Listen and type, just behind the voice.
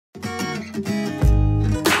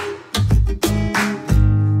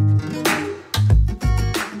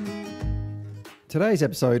Today's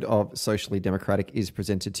episode of Socially Democratic is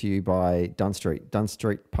presented to you by Dunn Street. Dunn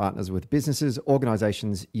Street partners with businesses,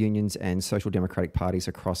 organisations, unions and social democratic parties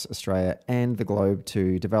across Australia and the globe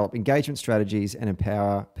to develop engagement strategies and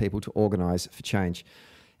empower people to organise for change.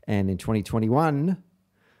 And in 2021,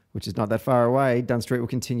 which is not that far away, Dunn Street will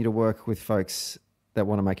continue to work with folks that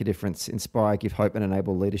want to make a difference, inspire, give hope and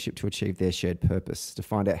enable leadership to achieve their shared purpose. To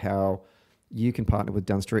find out how you can partner with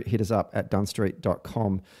Dunn Street, hit us up at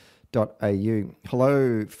dunstreet.com.au.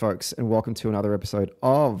 Hello, folks, and welcome to another episode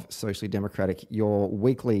of Socially Democratic, your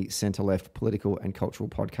weekly centre-left political and cultural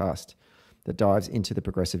podcast that dives into the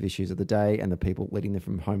progressive issues of the day and the people leading them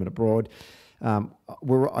from home and abroad. I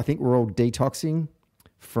think we're all detoxing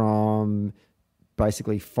from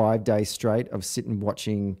basically 5 days straight of sitting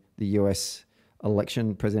watching the US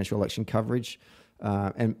presidential election coverage.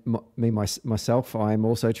 And myself, I'm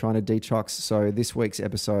also trying to detox. So this week's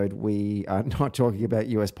episode, we are not talking about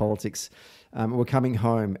US politics. We're coming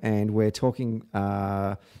home and we're talking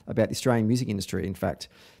about the Australian music industry, in fact.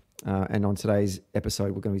 And on today's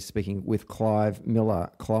episode, we're going to be speaking with Clive Miller.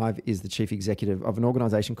 Clive is the chief executive of an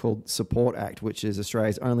organisation called SupportAct, which is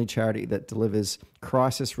Australia's only charity that delivers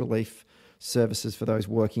crisis relief services for those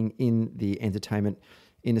working in the entertainment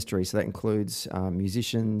industry. So that includes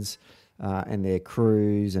musicians, and their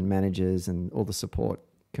crews and managers and all the support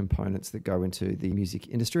components that go into the music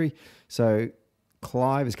industry. So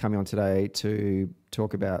Clive is coming on today to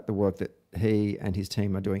talk about the work that he and his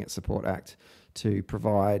team are doing at SupportAct to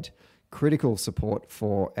provide critical support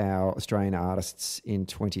for our Australian artists in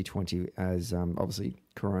 2020 as obviously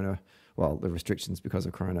the restrictions because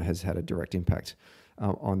of Corona has had a direct impact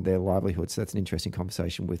on their livelihood. So that's an interesting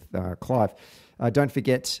conversation with Clive. Don't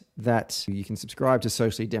forget that you can subscribe to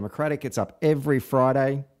Socially Democratic. It's up every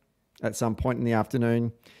Friday at some point in the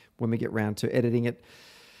afternoon when we get round to editing it.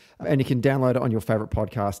 And you can download it on your favourite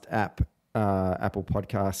podcast app, Apple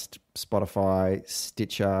Podcast, Spotify,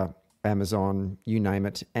 Stitcher, Amazon, you name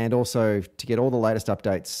it. And also to get all the latest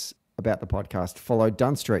updates about the podcast, follow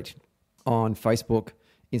Dunn Street on Facebook,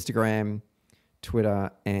 Instagram, Twitter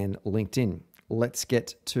and LinkedIn. Let's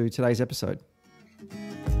get to today's episode.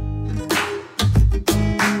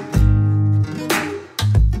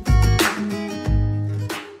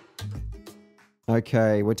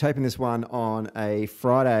 Okay, we're taping this one on a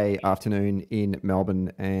Friday afternoon in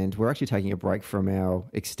Melbourne, and we're actually taking a break from our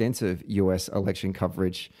extensive US election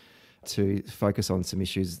coverage to focus on some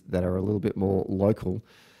issues that are a little bit more local.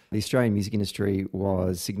 The Australian music industry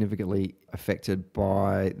was significantly affected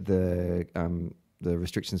by the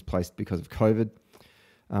restrictions placed because of COVID,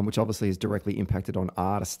 which obviously has directly impacted on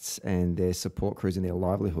artists and their support crews and their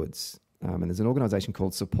livelihoods. And there's an organisation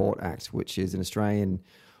called SupportAct, which is an Australian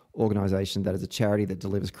organisation that is a charity that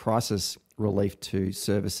delivers crisis relief to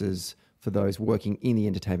services for those working in the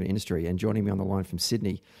entertainment industry. And joining me on the line from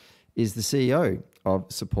Sydney is the CEO of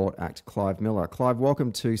SupportAct, Clive Miller. Clive,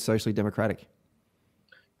 welcome to Socially Democratic.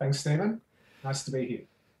 Thanks, Stephen. Nice to be here.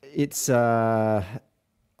 It's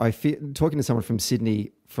talking to someone from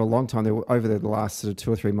Sydney for a long time. Over the last sort of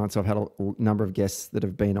 2 or 3 months, I've had a number of guests that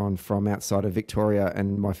have been on from outside of Victoria,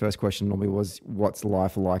 and my first question normally was, what's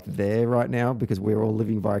life like there right now? Because we're all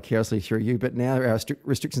living vicariously through you, but now our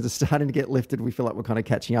restrictions are starting to get lifted. We feel like we're kind of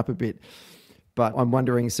catching up a bit. But I'm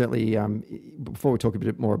wondering, certainly, before we talk a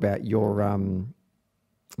bit more about your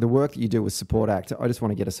the work that you do with SupportAct, I just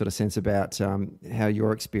want to get a sort of sense about how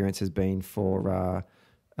your experience has been for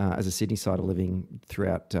as a Sydney-sider living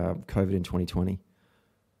throughout COVID in 2020.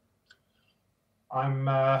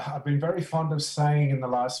 I've been very fond of saying in the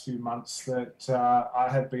last few months that I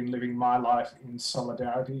have been living my life in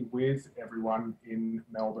solidarity with everyone in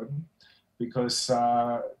Melbourne because,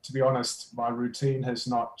 to be honest, my routine has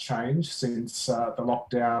not changed since the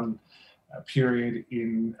lockdown period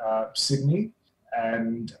in Sydney.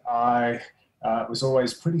 And I was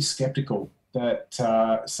always pretty skeptical that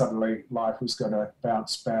suddenly life was going to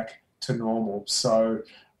bounce back to normal. So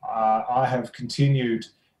I have continued,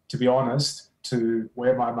 to be honest, to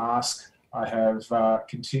wear my mask. I have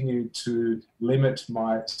continued to limit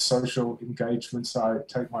my social engagements. I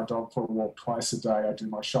take my dog for a walk twice a day. I do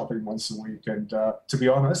my shopping once a week. And to be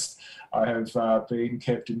honest, I have been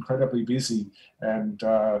kept incredibly busy. And,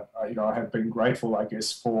 I have been grateful, I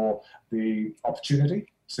guess, for the opportunity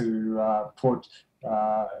to put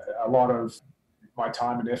a lot of my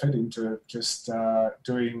time and effort into just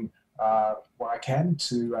doing what I can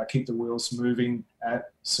to keep the wheels moving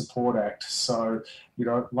at SupportAct. So,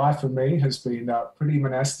 life for me has been pretty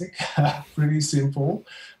monastic, pretty simple.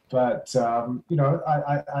 But,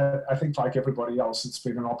 I think like everybody else, it's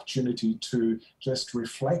been an opportunity to just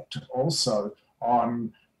reflect also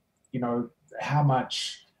on, how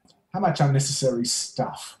much unnecessary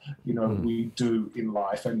stuff, we do in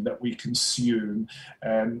life and that we consume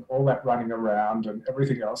and all that running around and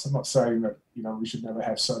everything else. I'm not saying that, we should never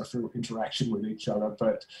have social interaction with each other,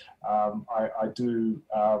 but I do,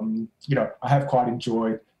 I have quite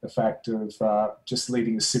enjoyed the fact of just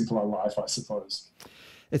leading a simpler life, I suppose.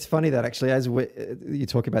 It's funny that actually, as you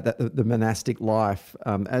talk about that, the monastic life,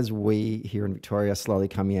 as we here in Victoria are slowly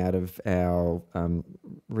coming out of our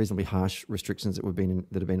reasonably harsh restrictions that have been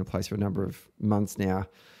in place for a number of months now,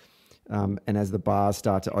 and as the bars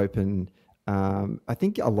start to open, I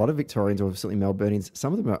think a lot of Victorians, or certainly Melburnians,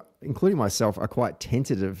 some of them, including myself, are quite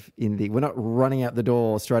tentative we're not running out the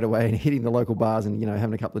door straight away and hitting the local bars and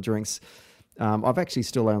having a couple of drinks. I've actually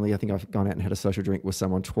I think I've gone out and had a social drink with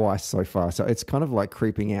someone twice so far. So it's kind of like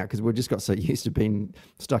creeping out because we've just got so used to being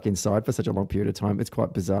stuck inside for such a long period of time. It's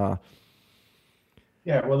quite bizarre.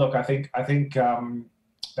 Yeah, well, look, I think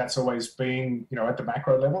that's always been, at the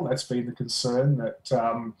macro level, that's been the concern that,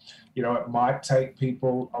 it might take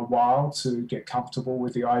people a while to get comfortable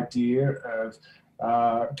with the idea of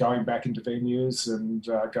going back into venues and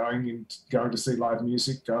going to see live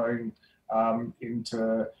music, going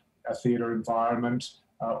into a theatre environment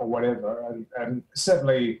or whatever. And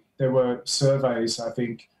certainly there were surveys, I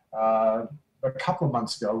think, a couple of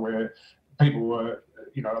months ago where people were,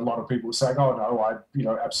 a lot of people were saying, oh, no, I,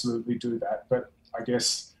 absolutely do that. But I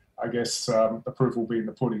guess the proof will be in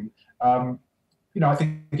the pudding. I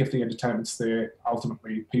think if the entertainment's there,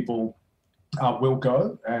 ultimately people will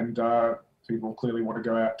go, and people clearly want to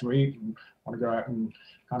go out to eat and want to go out and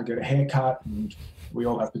kind of get a haircut, and we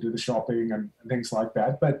all have to do the shopping and things like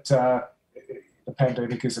that. But the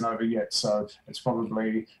pandemic isn't over yet, so it's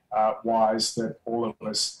probably wise that all of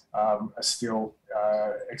us are still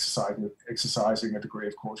exercising a degree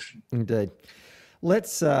of caution. Indeed.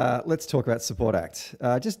 Let's talk about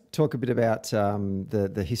SupportAct. Just talk a bit about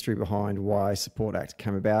the history behind why SupportAct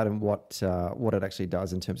came about and what it actually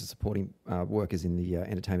does in terms of supporting workers in the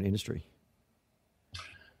entertainment industry.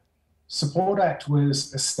 SupportAct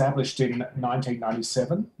was established in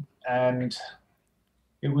 1997, and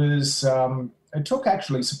it took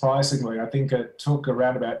actually, surprisingly, I think it took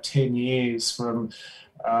around about 10 years from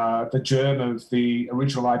the germ of the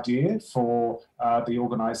original idea for the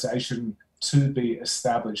organisation to be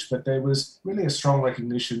established. But there was really a strong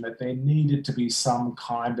recognition that there needed to be some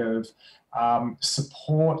kind of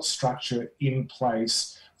support structure in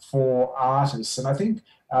place for artists. And I think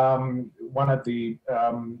one of the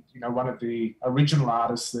original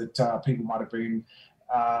artists that people might have been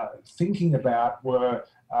thinking about were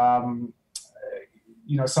some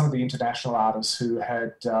of the international artists who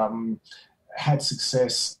had had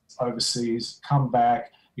success overseas, come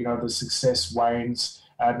back, the success wanes,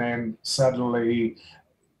 and then suddenly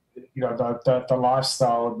the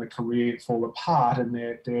lifestyle and the career fall apart, and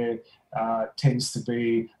there tends to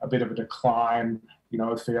be a bit of a decline,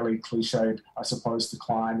 a fairly cliched, I suppose,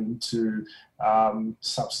 decline into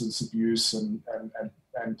substance abuse and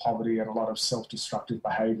poverty and a lot of self-destructive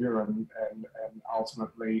behaviour and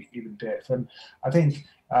ultimately even death. And I think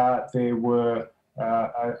there were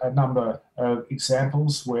a number of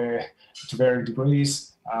examples where, to varying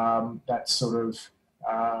degrees, that sort of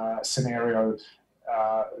scenario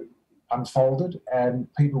unfolded, and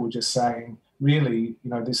people were just saying, really,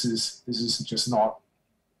 this is just not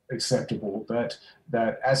acceptable, that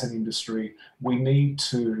as an industry we need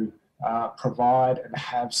to provide and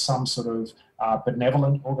have some sort of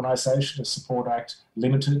benevolent organisation. A SupportAct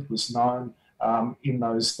Limited was known in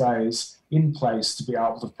those days, in place to be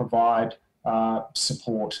able to provide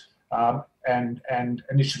support, and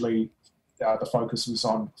initially the focus was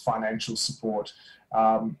on financial support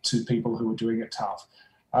to people who were doing it tough.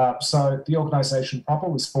 So the organisation proper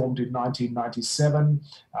was formed in 1997.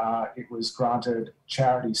 It was granted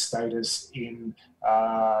charity status in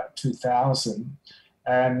 2000.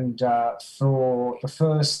 And for the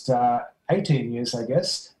first 18 years, I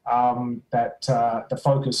guess, that the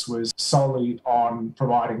focus was solely on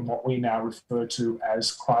providing what we now refer to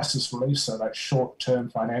as crisis relief, so that short-term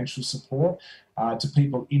financial support to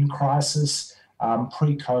people in crisis.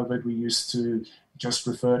 Pre-COVID, we used to just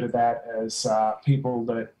refer to that as people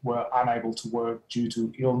that were unable to work due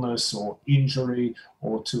to illness or injury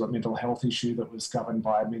or to a mental health issue that was governed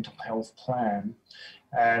by a mental health plan.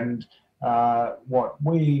 And what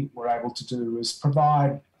we were able to do is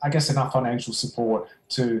provide, I guess, enough financial support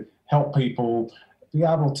to help people be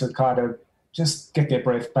able to kind of just get their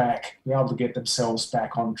breath back, be able to get themselves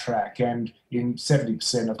back on track. And in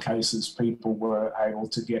 70% of cases, people were able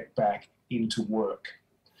to get back into work.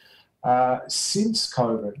 Since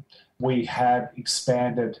COVID, we have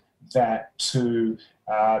expanded that to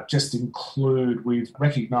just include, we've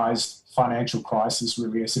recognised financial crisis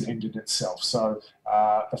really as an end in itself. So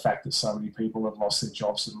the fact that so many people have lost their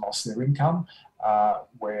jobs and lost their income,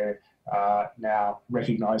 we're now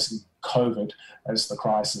recognising COVID as the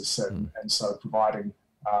crisis and so providing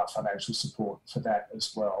financial support for that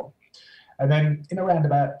as well. And then in around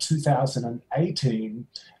about 2018,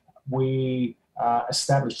 we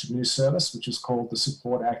established a new service which is called the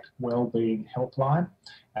SupportAct Wellbeing Helpline,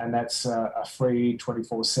 and that's a free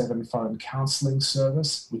 24/7 phone counselling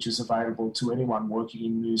service which is available to anyone working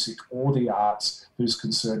in music or the arts who's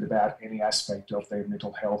concerned about any aspect of their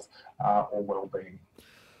mental health or wellbeing.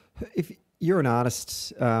 If you're an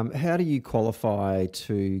artist, how do you qualify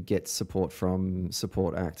to get support from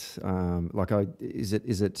SupportAct?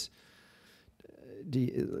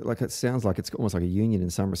 It sounds like it's almost like a union in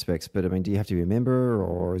some respects, but I mean, do you have to be a member,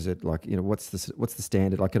 or is it like, what's the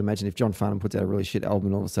standard? I can imagine if John Farnham puts out a really shit album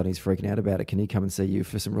and all of a sudden he's freaking out about it, can he come and see you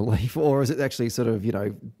for some relief? Or is it actually sort of,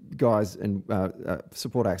 guys and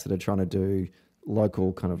support acts that are trying to do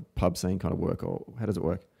local kind of pub scene kind of work, or how does it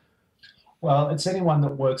work? Well, it's anyone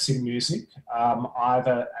that works in music,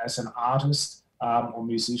 either as an artist or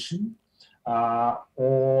musician,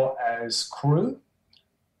 or as crew,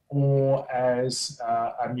 or as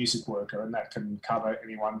a music worker, and that can cover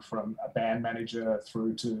anyone from a band manager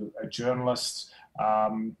through to a journalist,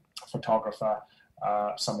 photographer,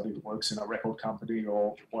 somebody that works in a record company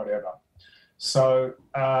or whatever. So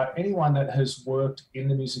anyone that has worked in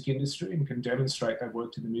the music industry and can demonstrate they've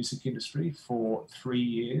worked in the music industry for 3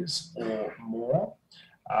 years or more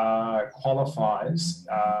qualifies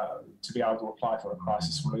to be able to apply for a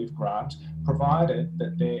crisis relief grant, provided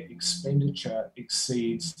that their expenditure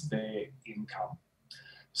exceeds their income.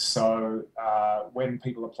 So when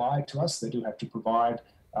people apply to us, they do have to provide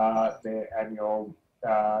their annual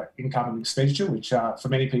income and expenditure, which for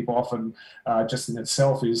many people often just in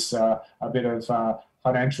itself is a bit of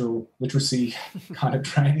financial literacy kind of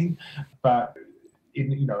training. But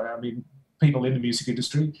people in the music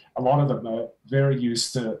industry, a lot of them are very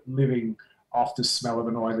used to living off the smell of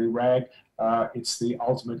an oily rag. It's the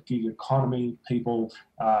ultimate gig economy. People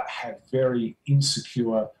have very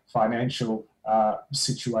insecure financial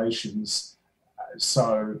situations.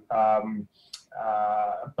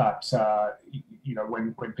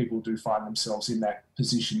 When people do find themselves in that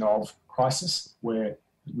position of crisis, where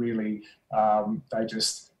really they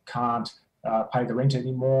just can't pay the rent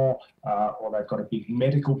anymore, or they've got a big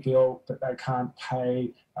medical bill that they can't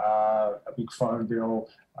pay, a big phone bill,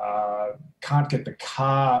 can't get the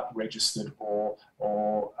car registered or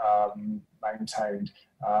maintained,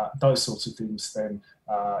 those sorts of things, then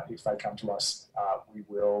if they come to us, we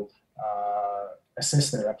will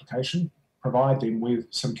assess their application, provide them with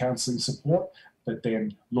some counselling support, but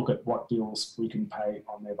then look at what bills we can pay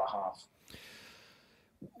on their behalf.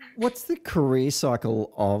 What's the career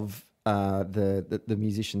cycle of the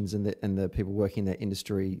musicians and the people working in that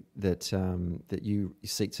industry that you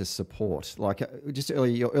seek to support? Like just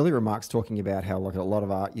earlier, your earlier remarks talking about how like a lot of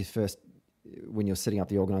art, when you're setting up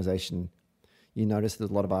the organisation, you notice there's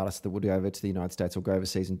a lot of artists that would go over to the United States or go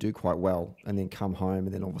overseas and do quite well and then come home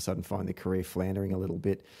and then all of a sudden find their career floundering a little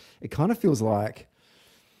bit. It kind of feels like,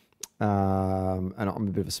 and I'm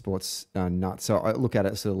a bit of a sports nut, so I look at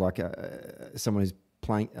it sort of like someone who's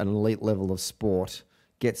playing an elite level of sport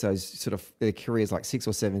gets those sort of their careers like 6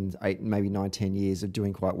 or 7, 8, maybe 9, 10 years of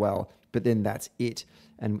doing quite well, but then that's it.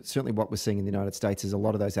 And certainly what we're seeing in the United States is a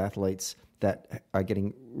lot of those athletes that are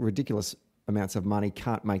getting ridiculous amounts of money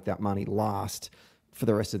can't make that money last for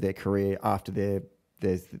the rest of their career after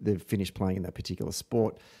they've finished playing in that particular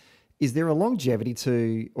sport. Is there a longevity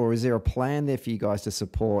to, or is there a plan there for you guys to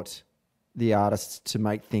support the artists to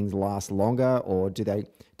make things last longer, or do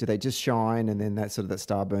they just shine and then that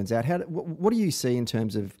star burns out? What do you see in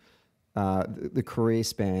terms of the career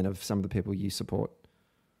span of some of the people you support?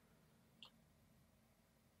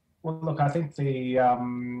 Well, look, I think the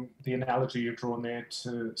analogy you've drawn there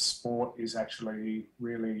to sport is actually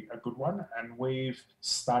really a good one, and we've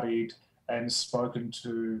studied and spoken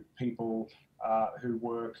to people who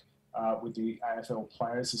work with the AFL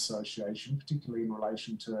Players Association, particularly in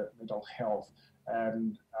relation to mental health,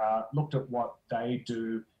 and looked at what they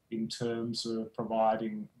do in terms of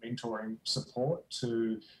providing mentoring support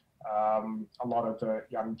to a lot of the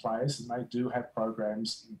young players, and they do have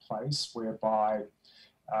programs in place whereby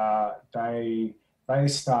they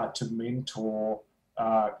start to mentor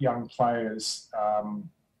young players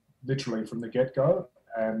literally from the get-go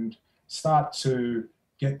and start to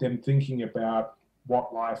get them thinking about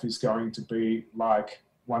what life is going to be like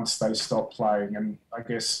once they stop playing. And I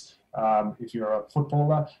guess if you're a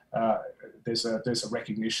footballer, there's a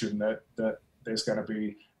recognition that there's going to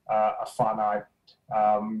be a finite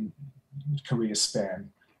career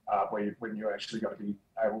span when you're actually going to be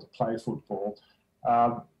able to play football.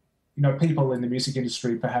 People in the music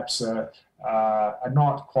industry perhaps are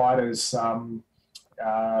not quite as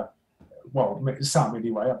well, some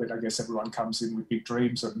anyway. I mean, I guess everyone comes in with big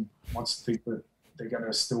dreams and wants to think that they're going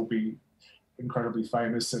to still be incredibly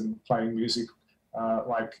famous and playing music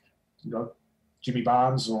like, Jimmy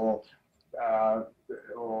Barnes or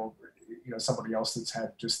somebody else that's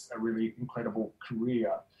had just a really incredible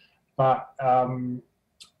career. But I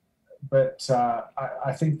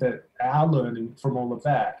think that our learning from all of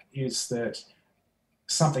that is that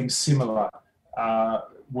something similar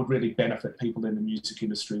would really benefit people in the music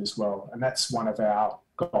industry as well. And that's one of our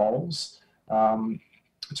goals,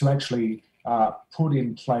 to actually put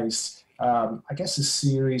in place, I guess, a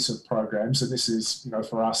series of programs. And this is,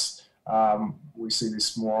 for us, we see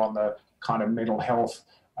this more on the kind of mental health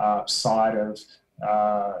side of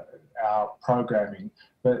our programming.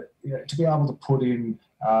 But to be able to put in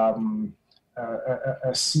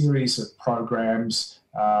a series of programs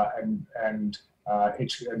and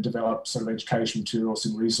develop sort of education materials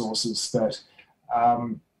and resources that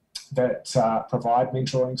provide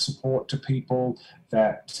mentoring support to people,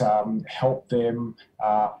 that help them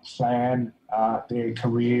plan their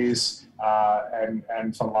careers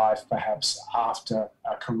and for life perhaps after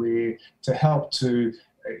a career, to help to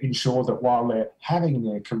ensure that while they're having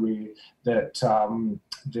their career, that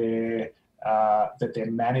they're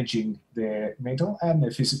managing their mental and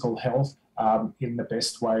their physical health in the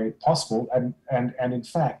best way possible, and in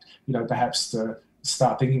fact, perhaps to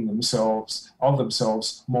start thinking of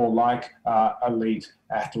themselves more like elite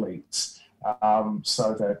athletes,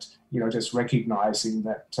 so that just recognizing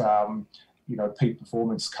that peak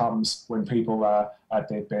performance comes when people are at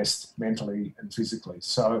their best mentally and physically.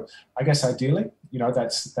 So I guess ideally,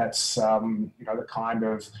 that's the kind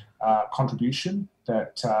of contribution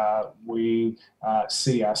that we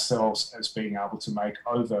see ourselves as being able to make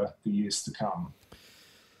over the years to come.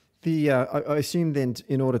 I assume then,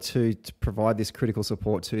 in order to provide this critical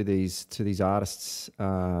support to these artists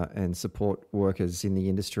and support workers in the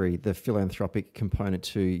industry, the philanthropic component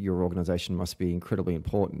to your organisation must be incredibly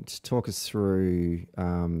important. Talk us through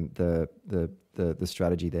the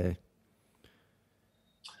strategy there.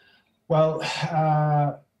 Well,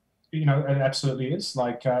 it absolutely is.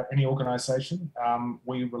 Like any organisation,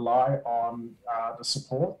 we rely on the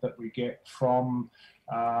support that we get from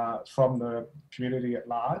the community at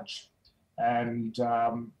large, and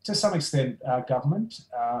to some extent our government.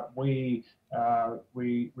 We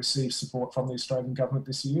received support from the Australian government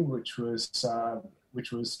this year, which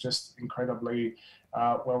was just incredibly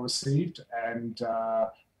well received and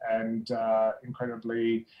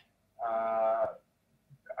incredibly, I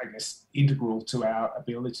guess, integral to our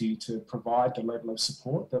ability to provide the level of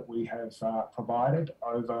support that we have provided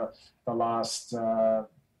over the last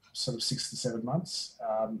sort of 6 to 7 months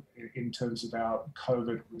in terms of our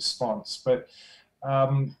COVID response. But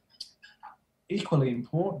equally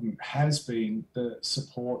important has been the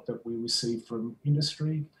support that we receive from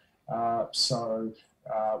industry. So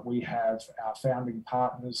we have our founding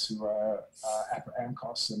partners who are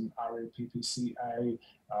AMCOS and REPPCA.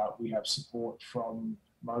 We have support from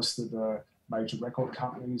most of the major record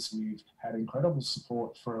companies. We've had incredible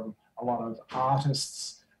support from a lot of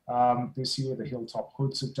artists. This year, the Hilltop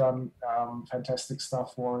Hoods have done fantastic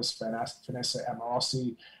stuff for us. Vanessa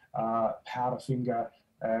Amorosi, Powderfinger,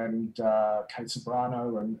 and Kate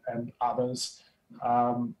Sobrano, and others.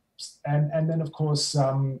 And then, of course,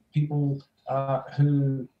 people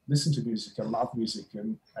who listen to music and love music.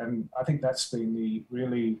 And I think that's been the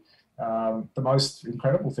most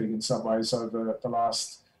incredible thing in some ways over the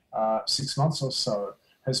last 6 months or so,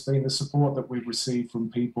 has been the support that we've received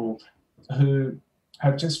from people who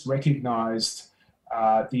have just recognised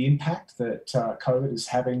the impact that COVID is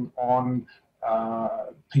having on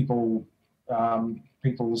people's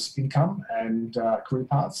income and career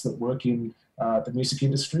paths that work in the music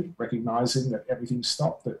industry, recognising that everything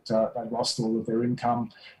stopped, that they lost all of their income.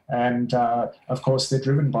 And of course, they're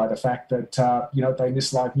driven by the fact that, they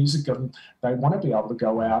miss live music and they want to be able to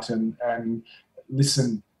go out and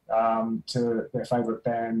listen to their favourite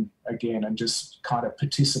band again and just kind of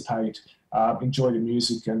participate, enjoy the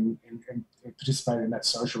music and participate in that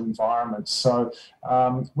social environment. So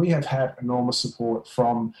we have had enormous support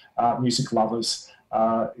from music lovers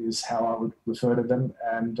is how I would refer to them.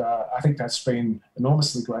 And I think that's been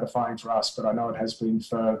enormously gratifying for us, but I know it has been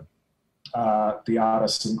for the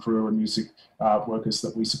artists and crew and music workers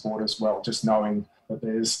that we support as well. Just knowing that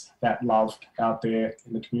there's that love out there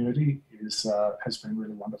in the community has been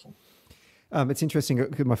really wonderful. It's interesting.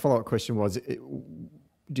 My follow-up question was,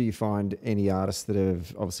 do you find any artists that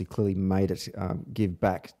have obviously clearly made it give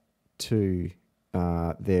back to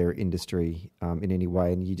their industry in any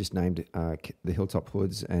way? And you just named the Hilltop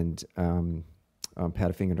Hoods and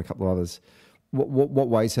Powderfinger and a couple of others. What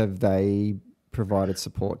ways have they provided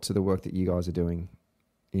support to the work that you guys are doing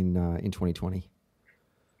in 2020?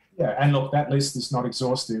 Yeah, and look, that list is not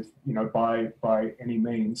exhaustive, by any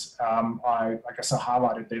means. I guess I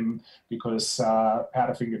highlighted them because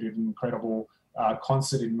Powderfinger did an incredible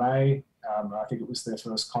concert in May. I think it was their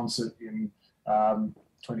first concert in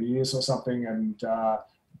 20 years or something, and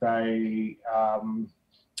they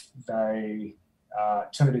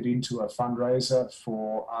turned it into a fundraiser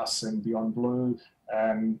for us and Beyond Blue,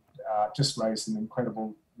 and just raised an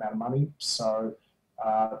incredible amount of money. So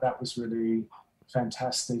that was really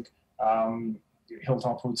fantastic.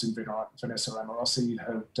 Hilltop Hoods and Vanessa Amorosi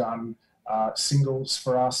have done singles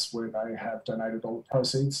for us where they have donated all the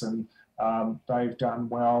proceeds, and they've done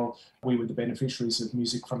well. We were the beneficiaries of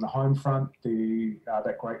Music from the Home Front,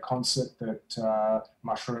 that great concert that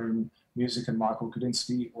Mushroom Music and Michael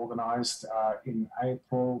Kudinsky organised in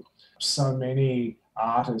April. So many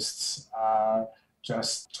artists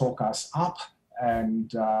just talk us up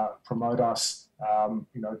and promote us,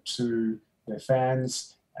 to their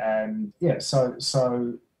fans. And yeah, so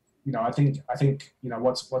I think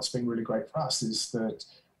what's been really great for us is that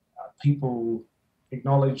people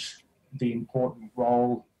acknowledge the important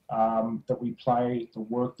role that we play, the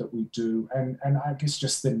work that we do, and I guess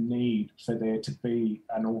just the need for there to be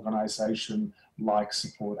an organisation like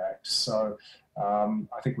SupportAct. So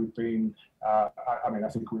I think we've been, I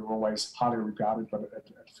think we were always highly regarded, but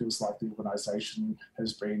it feels like the organisation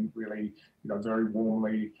has been really, very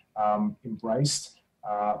warmly embraced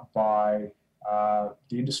by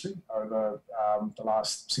the industry over the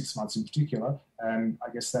last 6 months in particular. And I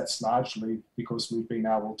guess that's largely because we've been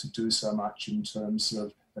able to do so much in terms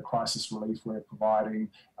of the crisis relief we're providing,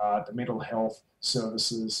 the mental health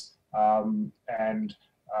services, and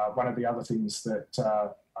one of the other things that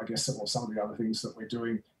some of the other things that we're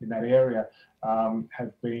doing in that area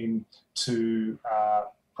have been to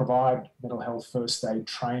provide mental health first aid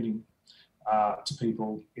training to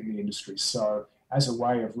people in the industry. So as a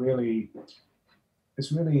way of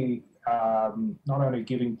it's really not only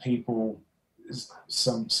giving people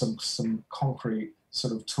some concrete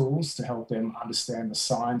sort of tools to help them understand the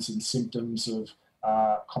signs and symptoms of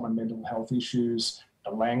common mental health issues,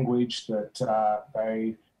 the language that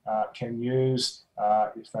they can use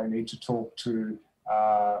if they need to talk to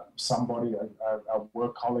somebody, a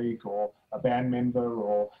work colleague or a band member,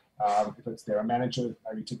 or if they're a manager,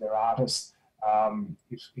 maybe to their artist,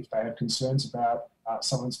 if they have concerns about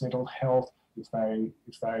someone's mental health, if they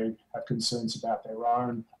have concerns about their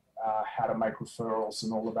own, how to make referrals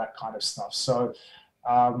and all of that kind of stuff. So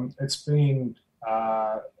that's been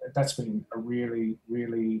a really,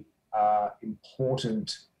 really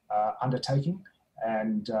important undertaking,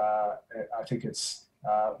 and I think it's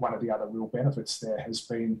one of the other real benefits there has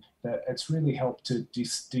been that it's really helped to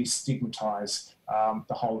destigmatize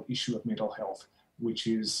the whole issue of mental health, which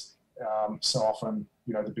is so often,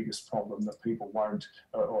 the biggest problem that people won't,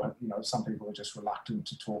 or some people are just reluctant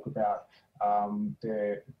to talk about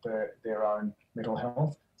their own mental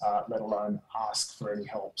health, let alone ask for any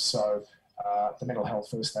help. So the mental health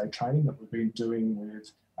first aid training that we've been doing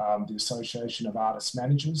with the Association of Artists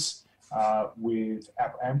Managers, with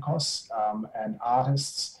AMCOS and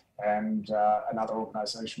artists, and another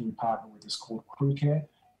organisation we partner with is called Crew Care,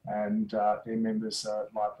 and their members are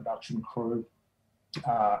my production crew.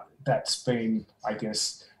 That's been, I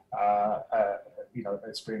guess,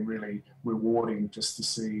 it's been really rewarding just to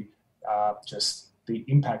see just the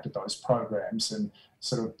impact of those programs. And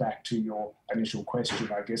sort of back to your initial question,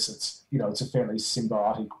 I guess it's a fairly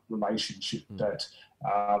symbiotic relationship that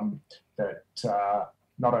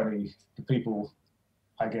not only do people,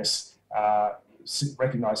 I guess,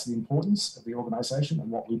 recognise the importance of the organisation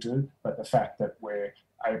and what we do, but the fact that we're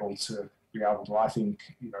able to, I think,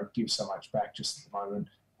 give so much back just at the moment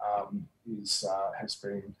has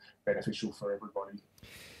been beneficial for everybody.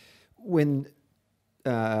 When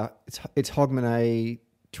it's Hogmanay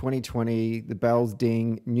 2020, the bells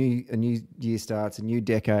ding, a new year starts, a new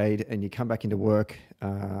decade, and you come back into work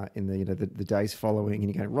in the days following, and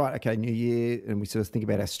you're going, right, okay, new year, and we sort of think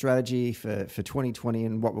about our strategy for 2020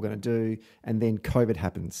 and what we're going to do, and then COVID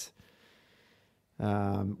happens.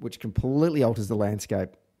 which completely alters the landscape.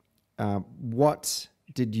 What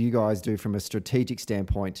did you guys do from a strategic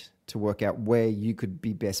standpoint to work out where you could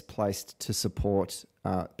be best placed to support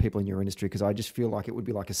people in your industry? Because I just feel like it would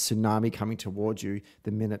be like a tsunami coming towards you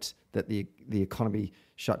the minute that the economy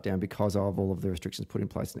shut down because of all of the restrictions put in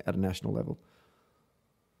place at a national level.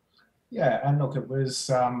 Yeah, and look, it was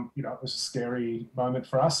it was a scary moment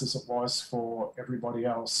for us as it was for everybody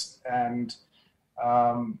else. And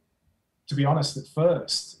to be honest, at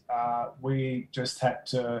first, we just had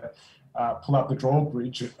to pull up the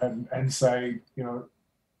drawbridge and say,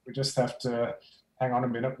 we just have to hang on a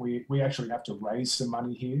minute. We actually have to raise some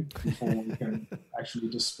money here before we can actually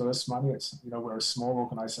disperse money. It's, we're a small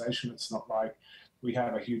organisation. It's not like we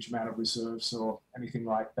have a huge amount of reserves or anything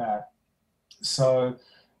like that. So,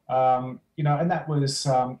 and that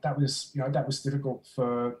was difficult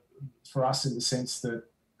for us in the sense that,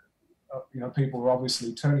 people were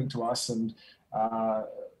obviously turning to us, and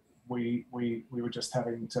we were just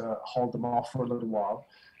having to hold them off for a little while.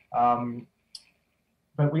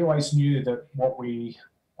 But we always knew that what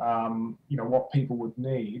people would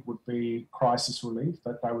need would be crisis relief,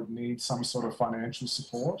 that they would need some sort of financial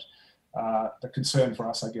support. The concern for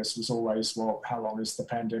us, I guess, was always, well, how long is the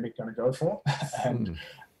pandemic going to go for? And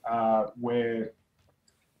where,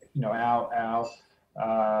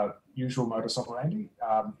 our usual modus operandi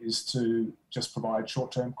is to just provide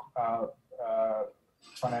short-term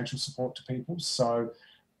financial support to people. So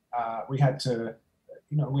we had to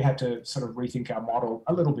sort of rethink our model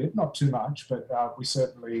a little bit, not too much, but we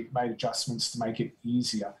certainly made adjustments to make it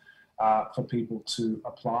easier for people to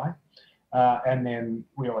apply. And then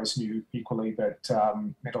we always knew equally that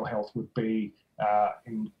mental health would be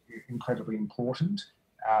incredibly important.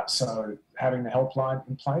 So having the helpline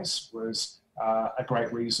in place was a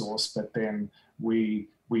great resource, but then we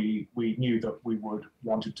knew that we would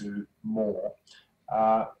want to do more.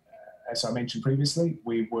 As I mentioned previously,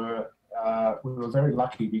 we were very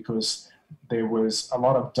lucky because there was a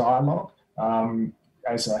lot of dialogue,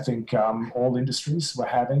 as I think all industries were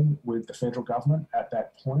having with the federal government at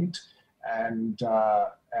that point. And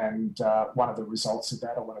one of the results of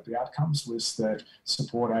that, or one of the outcomes, was that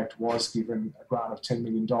SupportAct was given a grant of $10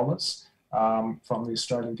 million from the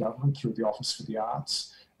Australian government through the Office for the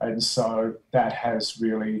Arts. And so that has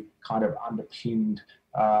really kind of underpinned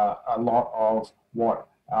a lot of what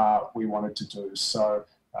we wanted to do. So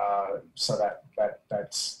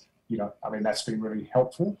that's that's been really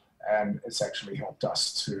helpful, and it's actually helped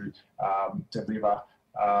us to deliver,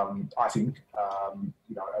 I think,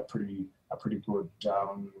 a pretty good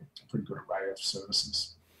array of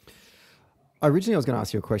services. Originally, I was going to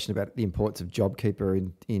ask you a question about the importance of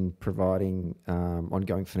JobKeeper in providing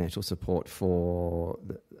ongoing financial support for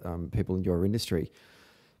people in your industry.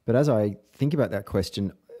 But as I think about that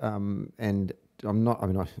question, and I'm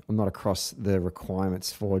not across the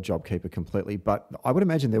requirements for JobKeeper completely, but I would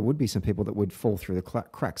imagine there would be some people that would fall through the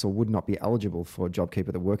cracks or would not be eligible for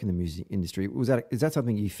JobKeeper that work in the music industry. Is that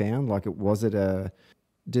something you found?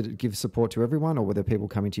 Did it give support to everyone, or were there people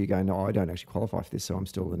coming to you going, no, I don't actually qualify for this, so I'm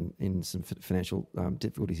still in some financial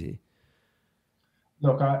difficulties here?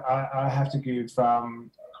 Look, I have to give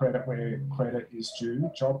credit where credit is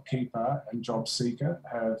due. JobKeeper and JobSeeker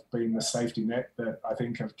have been the safety net that I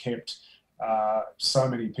think have kept so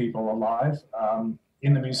many people alive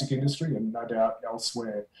in the music industry, and no doubt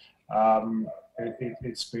elsewhere.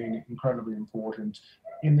 It's been incredibly important.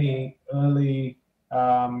 In the early,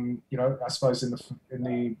 I suppose in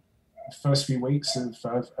the first few weeks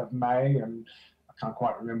of May, and I can't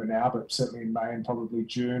quite remember now, but certainly in May and probably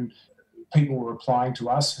June, people were applying to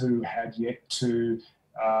us who had yet to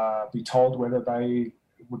be told whether they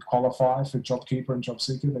would qualify for JobKeeper and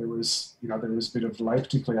JobSeeker. There was a bit of delay,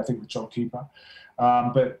 particularly I think with JobKeeper.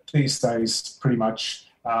 But these days, pretty much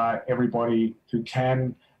everybody who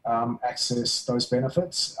can access those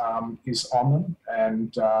benefits is on them,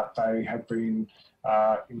 and they have been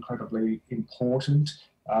incredibly important.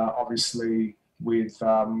 Obviously, with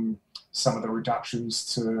some of the reductions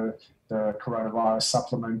to the coronavirus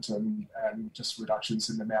supplement and just reductions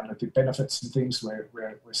in the amount of the benefits and things,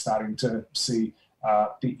 we're starting to see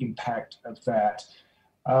the impact of that.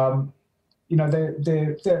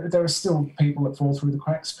 There are still people that fall through the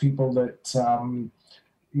cracks, people that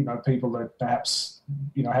perhaps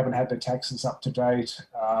haven't had their taxes up to date,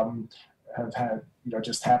 have had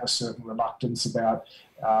just have a certain reluctance about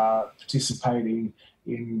participating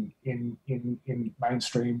in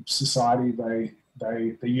mainstream society.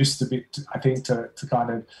 They used to be, I think, to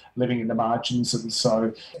kind of living in the margins, and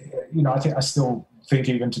so I still think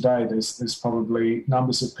even today there's probably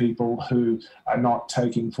numbers of people who are not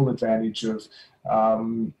taking full advantage of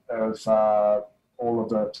all of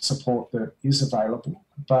the support that is available.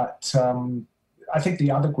 But I think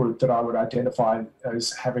the other group that I would identify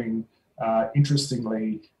as having,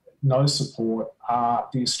 interestingly, no support are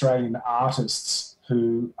the Australian artists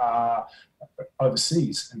who are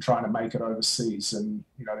overseas and trying to make it overseas. And,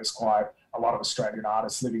 there's quite a lot of Australian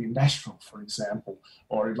artists living in Nashville, for example,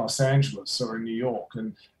 or in Los Angeles or in New York.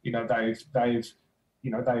 And, they've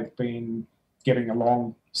been getting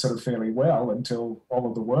along sort of fairly well until all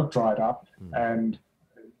of the work dried up, and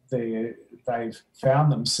they've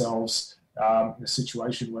found themselves in a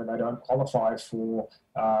situation where they don't qualify for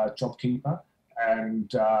JobKeeper, and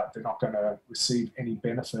they're not going to receive any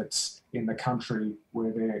benefits in the country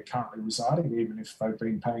where they're currently residing, even if they've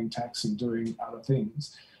been paying tax and doing other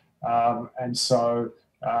things. And so,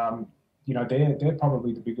 they're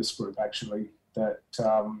probably the biggest group, actually, that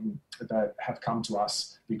have come to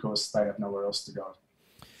us because they have nowhere else to go.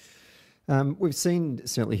 We've seen,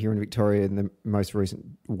 certainly here in Victoria, in the most recent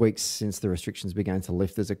weeks since the restrictions began to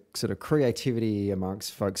lift, there's a sort of creativity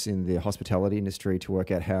amongst folks in the hospitality industry to work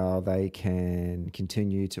out how they can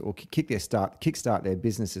continue to, or kickstart their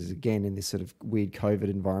businesses again in this sort of weird COVID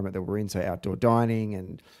environment that we're in. So outdoor dining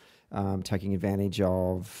and taking advantage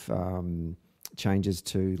of changes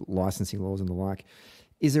to licensing laws and the like.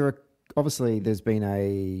 Obviously, there's been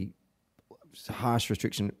a harsh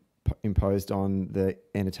restriction imposed on the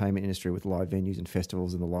entertainment industry with live venues and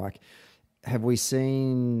festivals and the like. Have we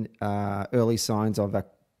seen early signs of a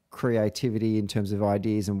creativity in terms of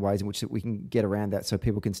ideas and ways in which that we can get around that so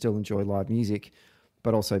people can still enjoy live music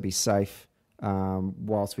but also be safe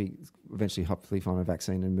whilst we eventually hopefully find a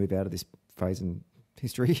vaccine and move out of this phase in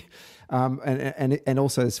history? And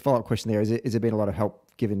also this follow-up question there, has there been a lot of help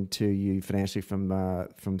given to you financially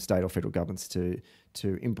from state or federal governments to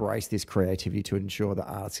embrace this creativity to ensure that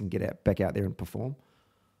artists can get back out there and perform?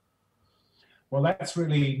 Well, that's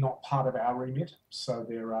really not part of our remit. So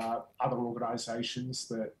there are other organisations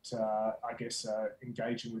that I guess are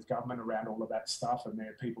engaging with government around all of that stuff, and there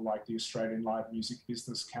are people like the Australian Live Music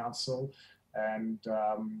Business Council and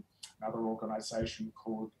another organisation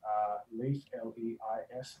called LEIF,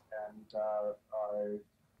 L-E-I-F, and I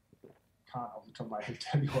can't off the top of my head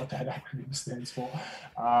tell you what that acronym stands for,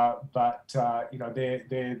 but they're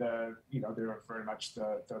very much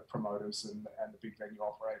the promoters and the big venue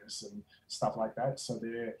operators and stuff like that. So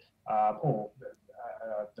they're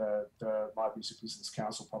the Live Music Business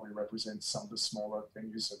Council probably represents some of the smaller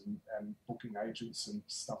venues and booking agents and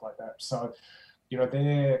stuff like that. So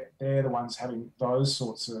they're the ones having those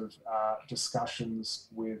sorts of discussions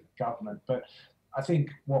with government. But I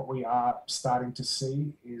think what we are starting to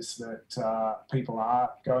see is that people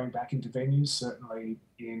are going back into venues, certainly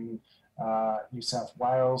in New South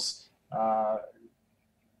Wales.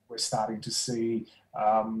 We're starting to see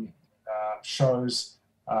shows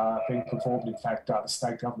being performed. In fact, the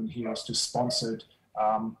state government here has just sponsored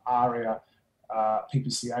ARIA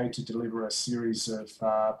PPCA to deliver a series of,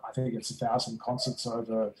 I think it's 1,000 concerts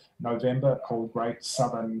over November called Great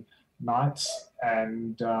Southern Nights.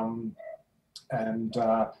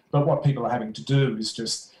 But what people are having to do is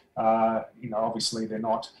just, obviously they're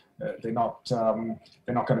not going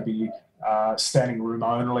to be standing room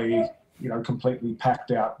only, completely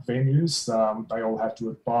packed out venues. They all have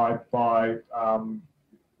to abide by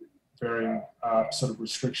varying sort of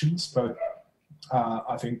restrictions. But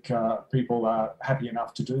I think people are happy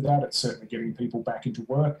enough to do that. It's certainly getting people back into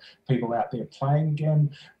work, people out there playing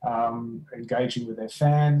again, engaging with their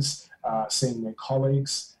fans, seeing their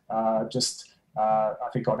colleagues, I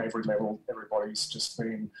think on every level, everybody's just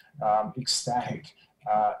been ecstatic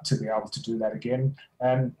to be able to do that again.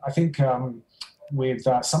 And I think with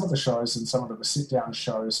some of the shows and some of the sit-down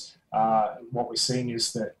shows, what we're seeing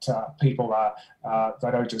is that people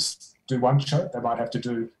they don't just do one show. They might have to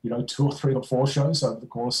do 2 or 3 or 4 shows over the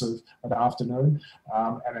course of an afternoon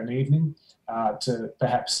and an evening to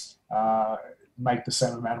perhaps make the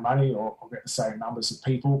same amount of money or get the same numbers of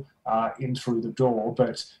people in through the door.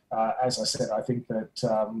 But as I said, I think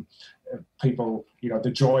that people,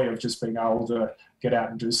 the joy of just being able to get out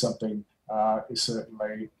and do something is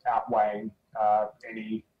certainly outweighing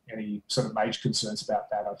any sort of major concerns about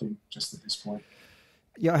that, I think, just at this point.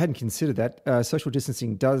 Yeah, I hadn't considered that. Social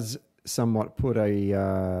distancing does somewhat put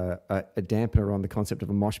a dampener on the concept of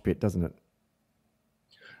a mosh pit, doesn't it?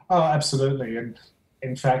 Oh, absolutely. And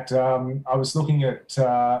In fact, I was looking at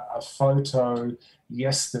a photo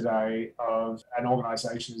yesterday of an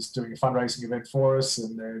organisation who's doing a fundraising event for us,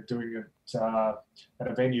 and they're doing it at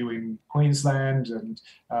a venue in Queensland, and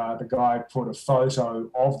the guy put a photo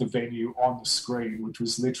of the venue on the screen, which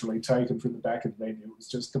was literally taken from the back of the venue. It was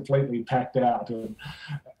just completely packed out, and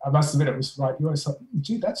I must admit, it was like, you always thought,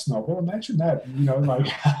 gee, that's novel, imagine that,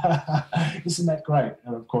 isn't that great?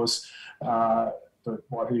 And of course,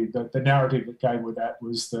 the narrative that came with that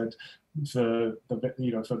was that for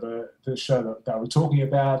the show that they were talking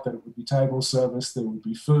about, that it would be table service, there would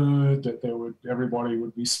be food, that everybody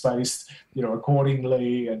would be spaced,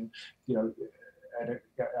 accordingly, and and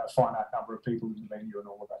a finite number of people in the venue and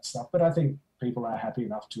all of that stuff. But I think people are happy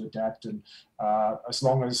enough to adapt, and as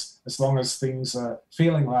long as things are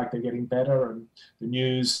feeling like they're getting better, and the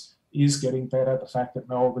news is getting better, the fact that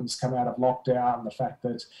Melbourne's come out of lockdown, the fact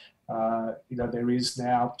that there is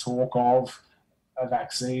now talk of a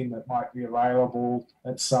vaccine that might be available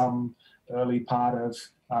at some early part of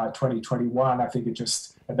 2021. I think and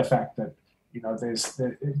the fact that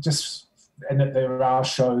and that there are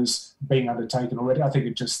shows being undertaken already, I think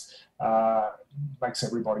it just makes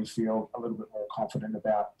everybody feel a little bit more confident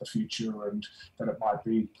about the future, and that it might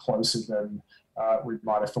be closer than we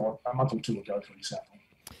might have thought a month or two ago, for example.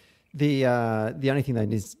 The only thing they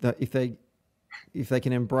need is that if they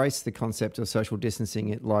can embrace the concept of social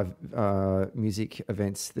distancing at live music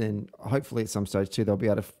events, then hopefully at some stage too they'll be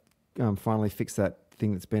able to finally fix that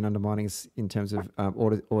thing that's been undermining us in terms of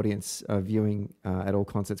audience viewing at all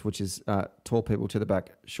concerts, which is tall people to the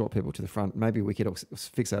back, short people to the front. Maybe we could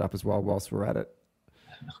fix that up as well whilst we're at it.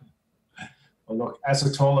 Well, look, as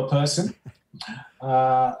a taller person,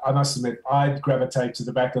 I must admit, I'd gravitate to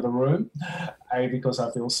the back of the room, A, because I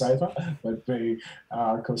feel safer, but B,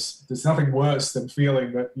 because there's nothing worse than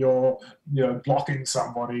feeling that you're blocking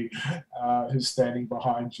somebody who's standing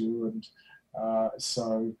behind you. And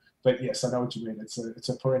but yes, I know what you mean. It's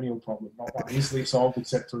a perennial problem, not one easily solved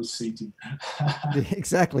except through seating.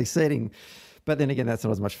 Exactly, seating. But then again, that's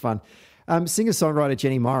not as much fun. Singer-songwriter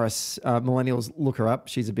Jenny Morris, millennials look her up,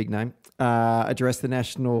 she's a big name, addressed the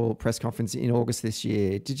National Press Conference in August this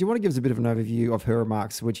year. Did you want to give us a bit of an overview of her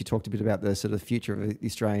remarks when she talked a bit about the sort of future of the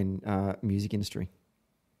Australian music industry?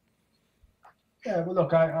 Yeah, well,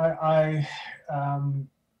 look, I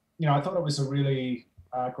thought it was a really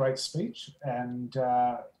great speech, and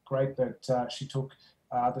great that she took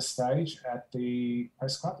the stage at the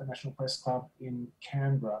Press Club, the National Press Club in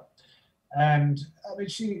Canberra. And I mean,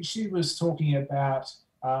 she was talking about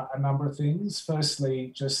a number of things.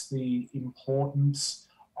 Firstly, just the importance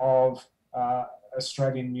of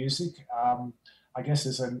Australian music, I guess,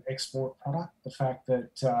 as an export product. The fact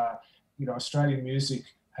that Australian music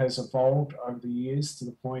has evolved over the years to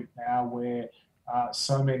the point now where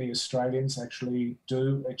so many Australians actually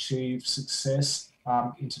do achieve success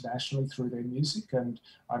internationally through their music. And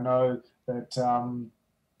I know that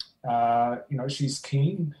she's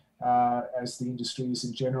keen, as the industry is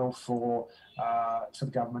in general, for the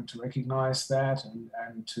government to recognise that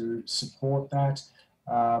and to support that.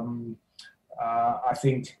 I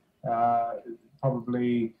think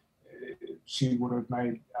probably she would have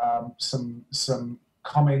made some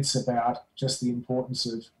comments about just the importance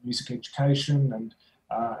of music education, and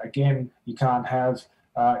again, you can't have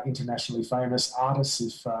internationally famous artists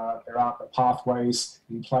if there aren't the pathways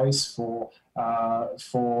in place for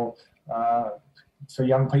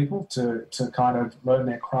young people to kind of learn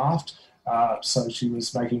their craft. So she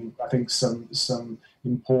was making, I think, some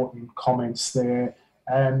important comments there.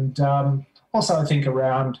 And also, I think,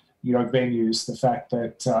 around, venues, the fact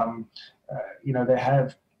that, there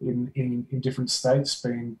have in different states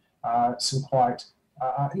been some quite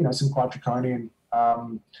draconian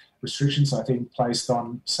restrictions, I think, placed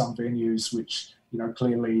on some venues, which,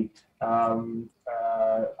 clearly, I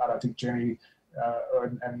don't think Jenny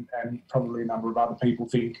and probably a number of other people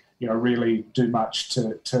think, really do much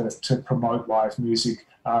to promote live music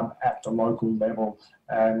at the local level.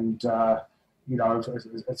 And,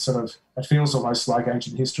 it feels almost like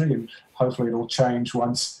ancient history, and hopefully it'll change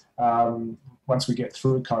once we get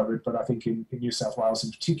through COVID. But I think in New South Wales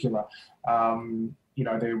in particular,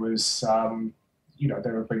 there was,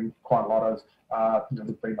 there have been quite a lot of,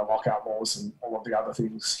 there've been the lockout laws and all of the other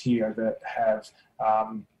things here that have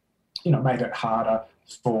made it harder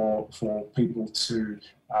for people to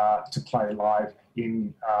play live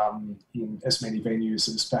in as many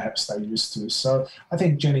venues as perhaps they used to. So I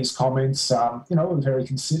think Jenny's comments, were very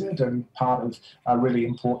considered and part of a really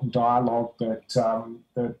important dialogue that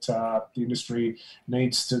the industry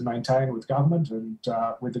needs to maintain with government and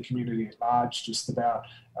with the community at large, just about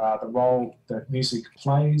the role that music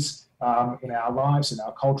plays in our lives, in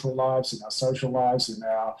our cultural lives, in our social lives, in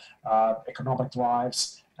our economic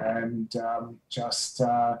lives. And just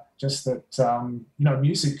that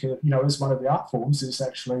music, as one of the art forms, is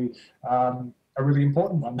actually a really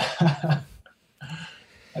important one,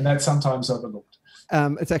 and that's sometimes overlooked.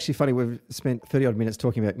 It's actually funny. We've spent 30 odd minutes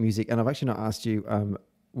talking about music, and I've actually not asked you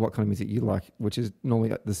what kind of music you like, which is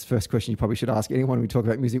normally this first question you probably should ask anyone when we talk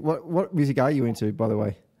about music. What music are you into, by the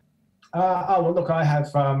way? Well, look, I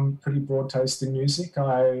have pretty broad taste in music.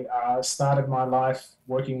 I started my life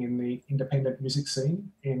working in the independent music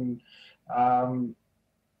scene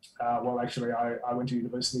actually, I went to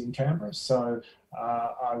university in Canberra, so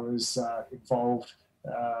I was involved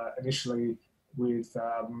initially with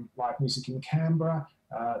live music in Canberra.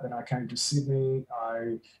 Then I came to Sydney.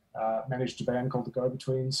 I managed a band called the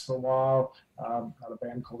Go-Betweens for a while, another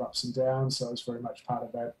band called Ups and Downs, so I was very much part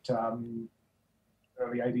of that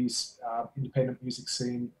early 80s independent music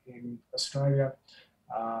scene in Australia.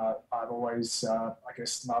 I've always,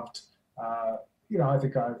 loved, I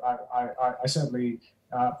think I certainly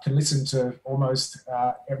can listen to almost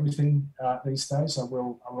everything these days. I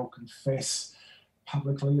will confess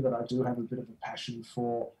publicly that I do have a bit of a passion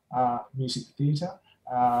for music theatre.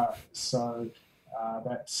 So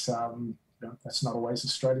that's not always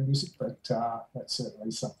Australian music, but that's certainly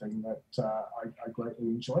something that I greatly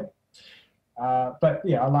enjoy. But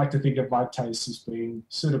yeah, I like to think of my taste as being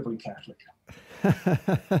suitably Catholic.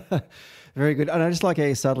 Very good. And I just like how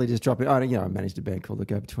you subtly just drop it. I managed a band called the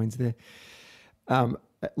Go-Betweens there.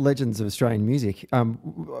 Legends of Australian music.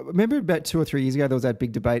 Remember about 2 or 3 years ago, there was that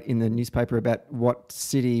big debate in the newspaper about what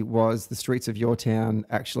city was the streets of your town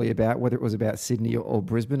actually about, whether it was about Sydney or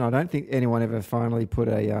Brisbane. I don't think anyone ever finally put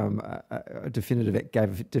gave a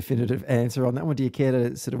definitive answer on that one. Do you care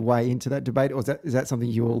to sort of weigh into that debate, or is that something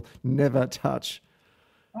you will never touch?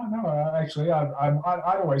 Oh, no, actually,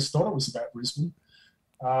 I always thought it was about Brisbane.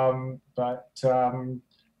 I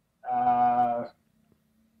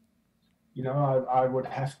would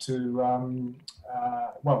have to,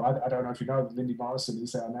 I don't know if you know, Lindy Morrison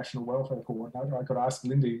is our National Welfare Coordinator. I could ask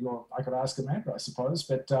Lindy, or I could ask Amanda, I suppose.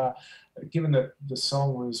 But given that the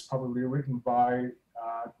song was probably written by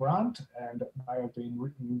Grant and it may have been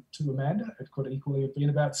written to Amanda, it could equally have been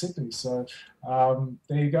about Sydney. So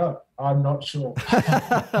there you go. I'm not sure.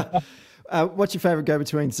 What's your favourite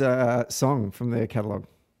Go-Betweens song from their catalogue?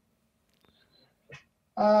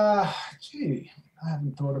 I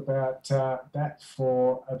haven't thought about that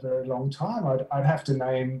for a very long time. I'd have to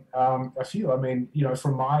name a few. I mean,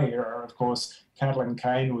 from my era, of course, Cattle and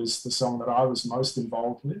Cane was the song that I was most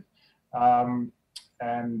involved with. And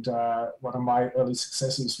one of my early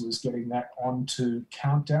successes was getting that onto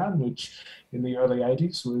Countdown, which in the early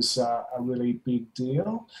 80s was a really big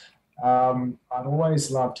deal. I've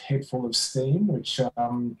always loved Head Full of Steam, which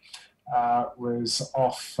was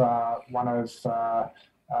off one of...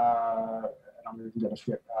 I'm even going to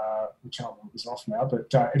forget which album it was off now,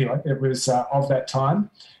 but anyway, it was of that time.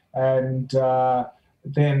 And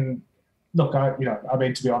then, look,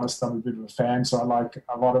 to be honest, I'm a bit of a fan, so I like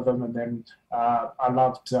a lot of them. And then I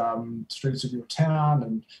loved Streets of Your Town,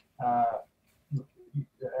 and I'm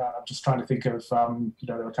just trying to think of,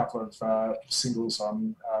 there were a couple of singles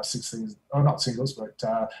on 16, or not singles, but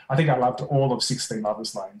I think I loved all of 16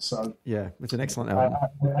 Lovers Lane. So yeah, it's an excellent album.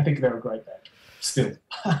 I think they're a great band.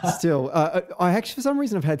 Still, I actually, for some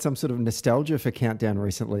reason, I've had some sort of nostalgia for Countdown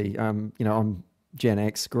recently. I'm Gen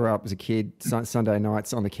X, grew up as a kid, Sunday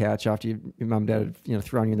nights on the couch after your mum and dad had,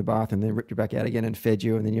 thrown you in the bath and then ripped you back out again and fed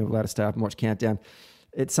you, and then you were allowed to stay up and watch Countdown.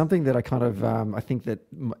 It's something that I kind of, I think that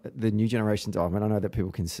the new generations of, and I know that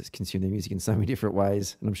people can consume their music in so many different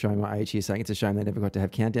ways, and I'm showing my age here saying it's a shame they never got to have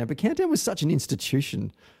Countdown, but Countdown was such an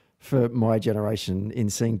institution for my generation in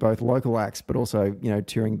seeing both local acts, but also,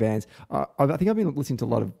 touring bands. I think I've been listening to a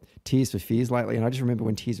lot of Tears for Fears lately, and I just remember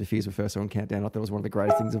when Tears for Fears were first on Countdown, I thought it was one of the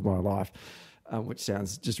greatest things of my life, which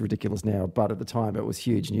sounds just ridiculous now, but at the time it was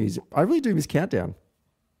huge news. I really do miss Countdown.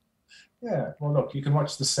 Yeah, well, look, you can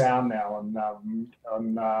watch The Sound now on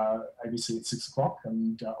ABC at 6:00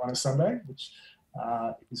 and on a Sunday, which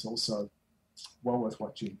is also well worth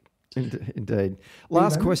watching. Indeed.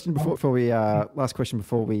 Last question before we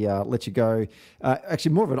let you go.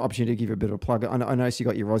 Actually, more of an opportunity to give you a bit of a plug. I noticed you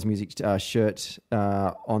got your Oz Music shirt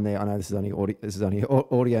on there. I know this is only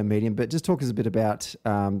audio medium, but just talk us a bit about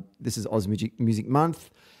this is Oz Music Month,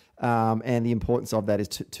 and the importance of that is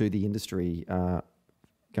to the industry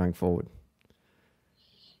going forward.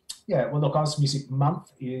 Yeah, well, look, Oz Music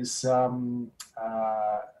Month is a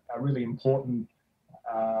really important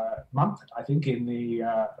month, I think, in the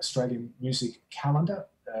Australian music calendar,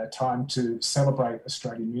 time to celebrate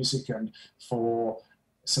Australian music. And for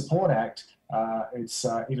SupportAct, it's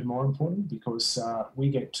even more important because we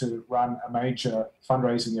get to run a major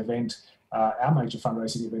fundraising event, our major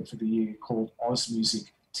fundraising event for the year, called Oz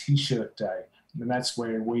Music T-shirt Day. And that's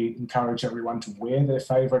where we encourage everyone to wear their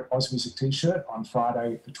favourite Oz Music T-shirt on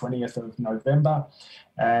Friday, the 20th of November.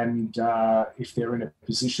 And if they're in a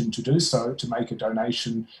position to do so, to make a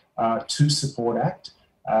donation to SupportAct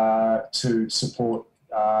to support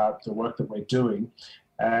the work that we're doing.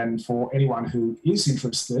 And for anyone who is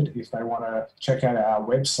interested, if they want to check out our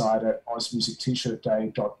website at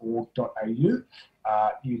ozmusictshirtday.org.au,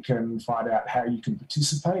 you can find out how you can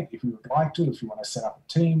participate if you would like to, if you want to set up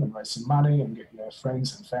a team and raise some money and get your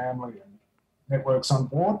friends and family and networks on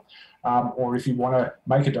board. Or if you want to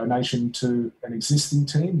make a donation to an existing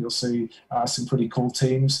team, you'll see some pretty cool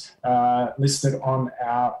teams listed on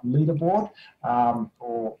our leaderboard,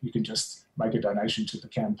 or you can just make a donation to the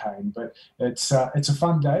campaign. But it's a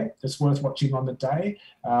fun day. It's worth watching on the day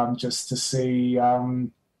just to see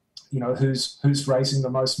who's raising the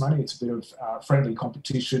most money. It's a bit of friendly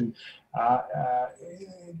competition.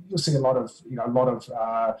 You'll see a lot of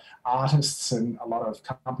artists and a lot of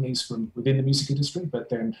companies from within the music industry, but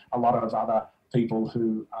then a lot of other people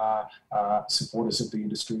who are supporters of the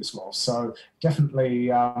industry as well. So definitely,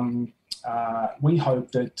 we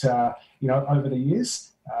hope that over the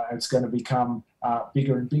years it's going to become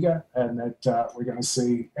bigger and bigger, and that we're going to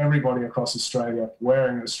see everybody across Australia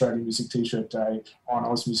wearing an Australian Music T-shirt Day on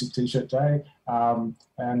Oz Music T-shirt Day, and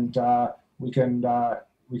we'll get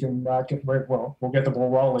the ball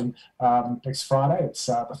rolling next Friday. It's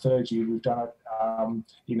the third year we've done it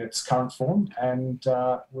in its current form, and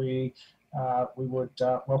we would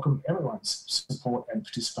welcome everyone's support and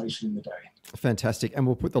participation in the day. Fantastic, and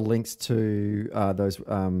we'll put the links to those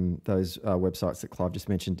websites that Clive just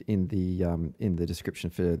mentioned in the description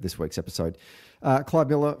for this week's episode. Clive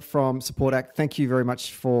Miller from SupportAct, thank you very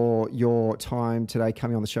much for your time today,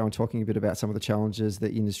 coming on the show and talking a bit about some of the challenges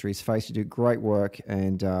that the industry is faced. You do great work,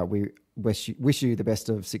 and we wish you the best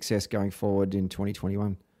of success going forward in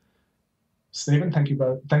 2021. Stephen, thank you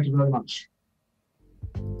very much.